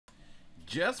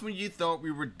Just when you thought we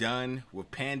were done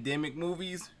with pandemic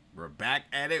movies, we're back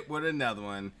at it with another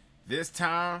one. This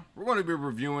time, we're going to be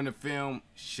reviewing the film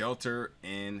Shelter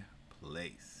in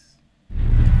Place.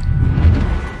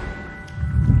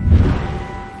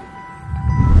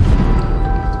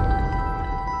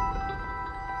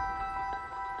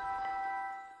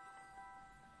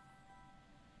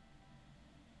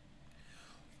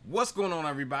 What's going on,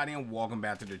 everybody, and welcome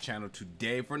back to the channel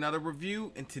today for another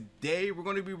review. And today we're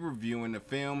going to be reviewing the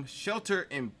film Shelter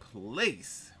in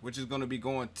Place, which is going to be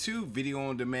going to video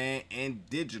on demand and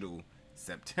digital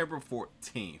September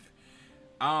 14th.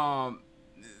 I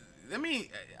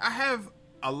have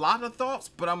a lot of thoughts,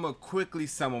 but I'm gonna quickly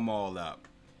sum them all up.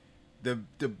 The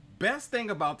best thing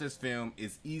about this film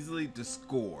is easily the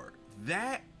score.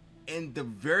 That and the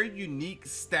very unique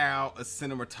style of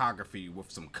cinematography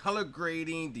with some color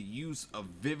grading, the use of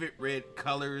vivid red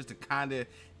colors to kind of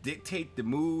dictate the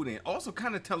mood and also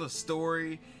kind of tell a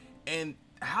story, and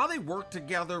how they work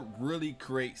together really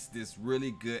creates this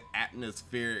really good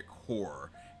atmospheric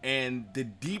horror. And the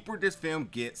deeper this film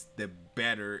gets, the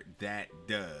better that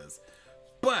does.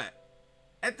 But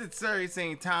at the very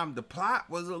same time, the plot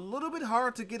was a little bit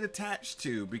hard to get attached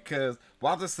to, because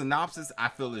while the synopsis I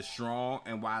feel is strong,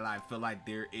 and while I feel like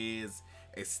there is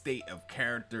a state of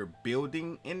character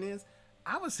building in this,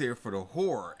 I was here for the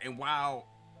horror. And while,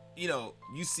 you know,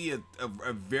 you see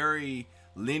a very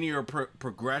linear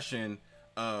progression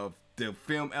of the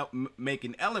film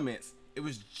making elements, it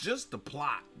was just the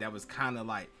plot that was kind of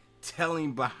like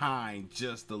telling behind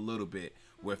just a little bit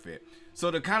with it.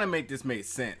 So to kind of make this make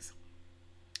sense,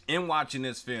 in watching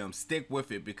this film, stick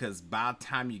with it, because by the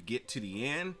time you get to the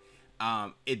end,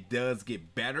 it does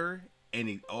get better, and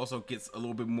it also gets a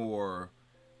little bit more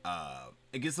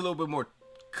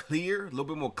clear, a little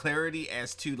bit more clarity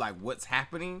as to like what's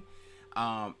happening.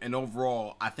 And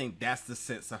overall, I think that's the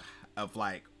sense of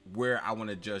like where I want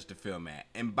to judge the film at.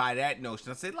 And by that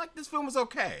notion, I say like this film is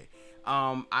okay.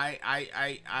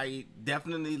 I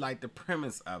definitely like the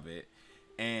premise of it,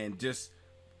 and just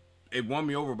it won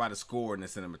me over by the score and the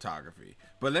cinematography.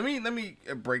 But let me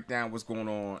break down what's going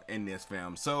on in this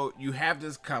film. So you have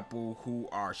this couple who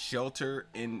are sheltering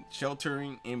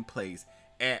in place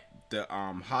at the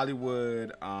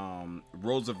Hollywood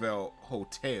Roosevelt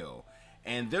Hotel,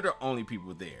 and they're the only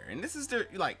people there. And this is their,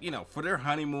 like, you know, for their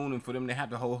honeymoon, and for them to have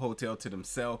the whole hotel to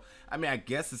themselves. I mean, I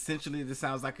guess essentially this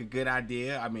sounds like a good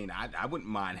idea. I mean, I wouldn't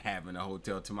mind having a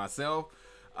hotel to myself,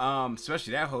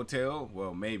 especially that hotel.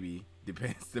 Well, maybe.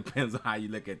 Depends on how you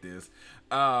look at this.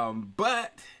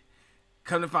 But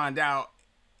come to find out,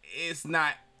 it's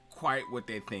not quite what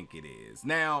they think it is.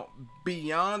 Now,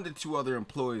 beyond the two other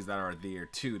employees that are there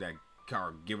too, that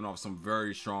are giving off some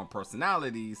very strong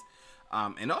personalities,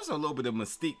 and also a little bit of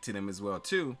mystique to them as well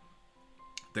too,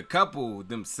 the couple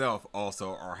themselves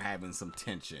also are having some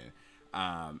tension.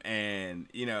 And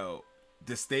you know,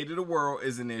 the state of the world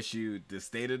is an issue. The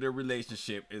state of the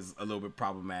relationship is a little bit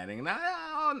problematic. And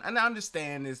I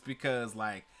understand this, because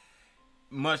like,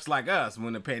 much like us,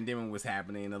 when the pandemic was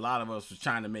happening, a lot of us was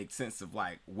trying to make sense of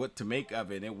like what to make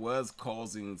of it. It was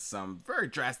causing some very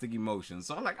drastic emotions.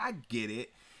 So like, I get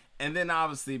it. And then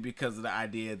obviously because of the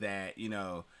idea that, you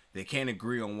know, they can't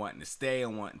agree on wanting to stay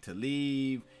and wanting to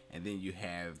leave. And then you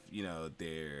have, you know,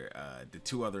 the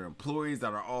two other employees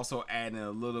that are also adding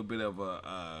a little bit of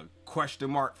a question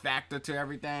mark factor to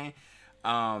everything.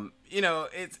 You know,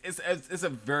 it's a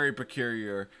very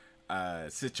peculiar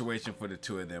situation for the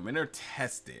two of them, and they're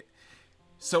tested.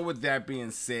 So with that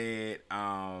being said,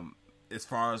 as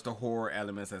far as the horror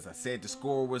elements, as I said, the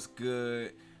score was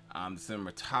good. The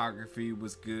cinematography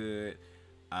was good.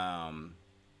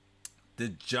 The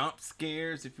jump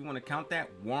scares, if you want to count that,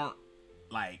 weren't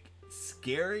like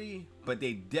scary, but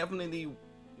they definitely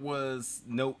was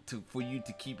for you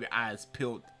to keep your eyes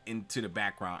peeled into the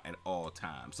background at all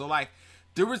times. So like,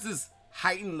 there was this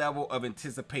heightened level of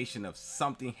anticipation of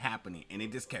something happening, and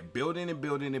it just kept building and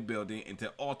building and building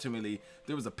until ultimately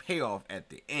there was a payoff at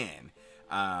the end.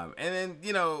 And then,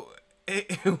 you know,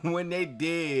 when they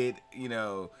did, you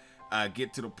know,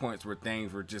 get to the points where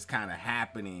things were just kind of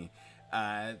happening,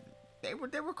 they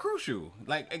were crucial.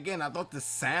 Like, again, I thought the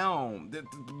sound,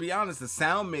 to be honest, the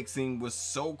sound mixing was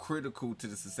so critical to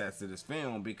the success of this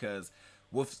film, because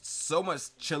with so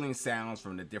much chilling sounds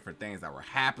from the different things that were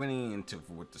happening and to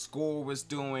what the score was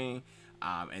doing,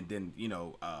 and then, you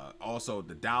know, also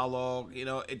the dialogue, you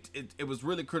know, it was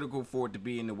really critical for it to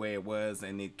be in the way it was,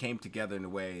 and it came together in a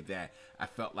way that I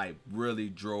felt like really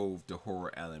drove the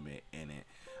horror element in it.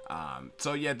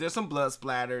 So yeah, there's some blood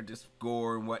splatter, just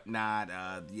gore and whatnot.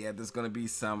 Yeah, there's gonna be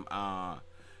some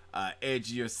edge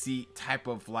of your seat type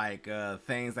of like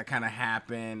things that kind of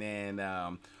happen.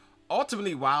 And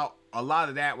ultimately, while a lot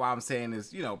of that, while I'm saying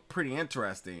is, you know, pretty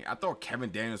interesting, I thought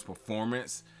Kevin Daniels'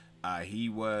 performance,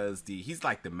 he's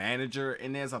like the manager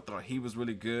in this. I thought he was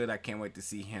really good. I can't wait to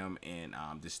see him in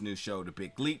this new show, The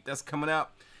Big Leap, that's coming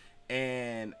up.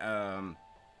 And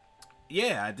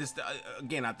yeah, I just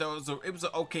again, I thought it was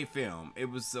an okay film. It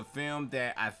was a film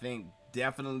that I think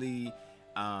definitely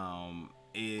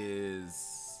is,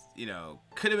 you know,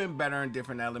 could have been better in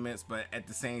different elements, but at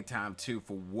the same time too,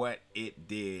 for what it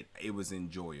did, it was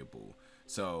enjoyable.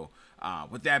 So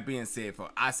with that being said,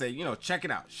 I say, you know, check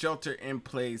it out. Shelter in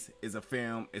Place is a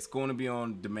film. It's going to be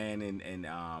on demand and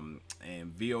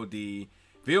VOD,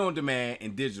 video on demand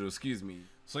and digital, excuse me.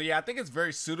 So yeah, I think it's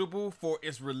very suitable for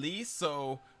its release.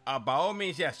 So by all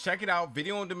means, yes, check it out.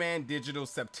 Video on demand, digital,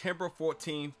 September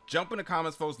 14th. Jump in the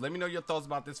comments, folks. Let me know your thoughts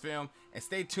about this film, and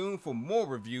stay tuned for more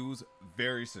reviews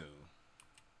very soon.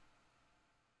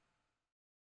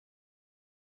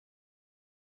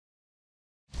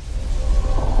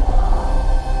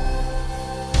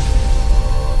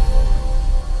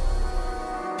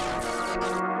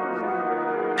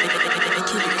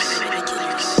 I